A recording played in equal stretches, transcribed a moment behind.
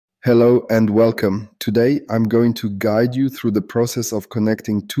Hello and welcome. Today I'm going to guide you through the process of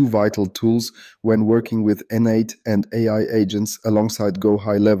connecting two vital tools when working with n8 and AI agents alongside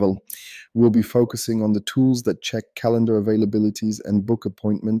GoHighLevel. We'll be focusing on the tools that check calendar availabilities and book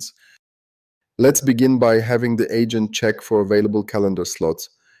appointments. Let's begin by having the agent check for available calendar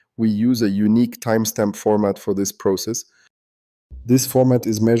slots. We use a unique timestamp format for this process. This format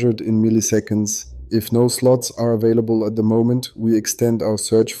is measured in milliseconds. If no slots are available at the moment, we extend our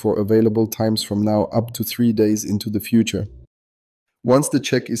search for available times from now up to 3 days into the future. Once the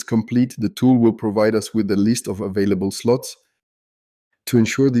check is complete, the tool will provide us with a list of available slots. To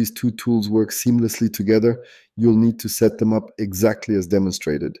ensure these two tools work seamlessly together, you'll need to set them up exactly as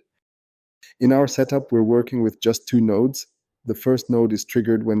demonstrated. In our setup, we're working with just two nodes. The first node is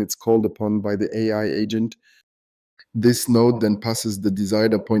triggered when it's called upon by the AI agent. This node then passes the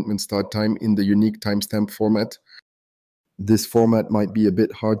desired appointment start time in the unique timestamp format. This format might be a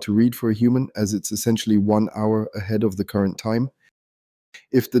bit hard to read for a human, as it's essentially 1 hour ahead of the current time.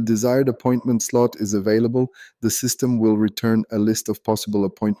 If the desired appointment slot is available, the system will return a list of possible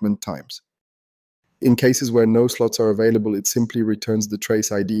appointment times. In cases where no slots are available, it simply returns the trace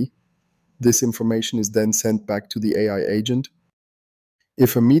ID. This information is then sent back to the AI agent.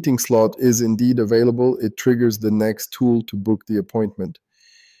 If a meeting slot is indeed available, it triggers the next tool to book the appointment.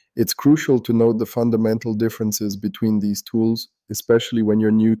 It's crucial to note the fundamental differences between these tools, especially when you're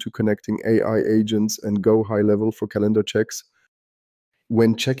new to connecting AI agents and GoHighLevel for calendar checks.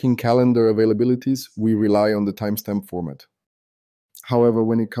 When checking calendar availabilities, we rely on the timestamp format. However,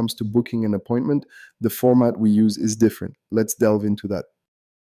 when it comes to booking an appointment, the format we use is different. Let's delve into that.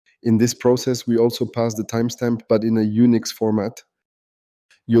 In this process, we also pass the timestamp, but in a Unix format.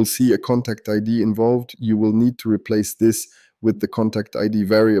 You'll see a contact ID involved. You will need to replace this with the contact ID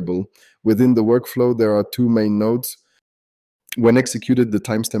variable. Within the workflow, there are two main nodes. When executed, the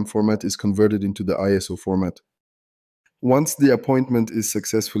timestamp format is converted into the ISO format. Once the appointment is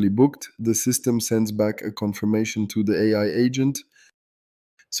successfully booked, the system sends back a confirmation to the AI agent.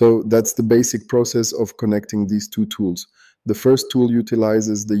 So that's the basic process of connecting these two tools. The first tool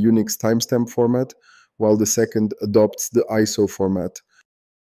utilizes the Unix timestamp format, while the second adopts the ISO format.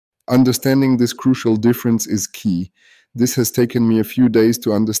 Understanding this crucial difference is key. This has taken me a few days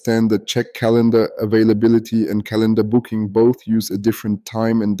to understand that check calendar availability and calendar booking both use a different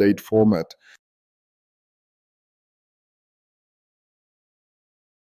time and date format.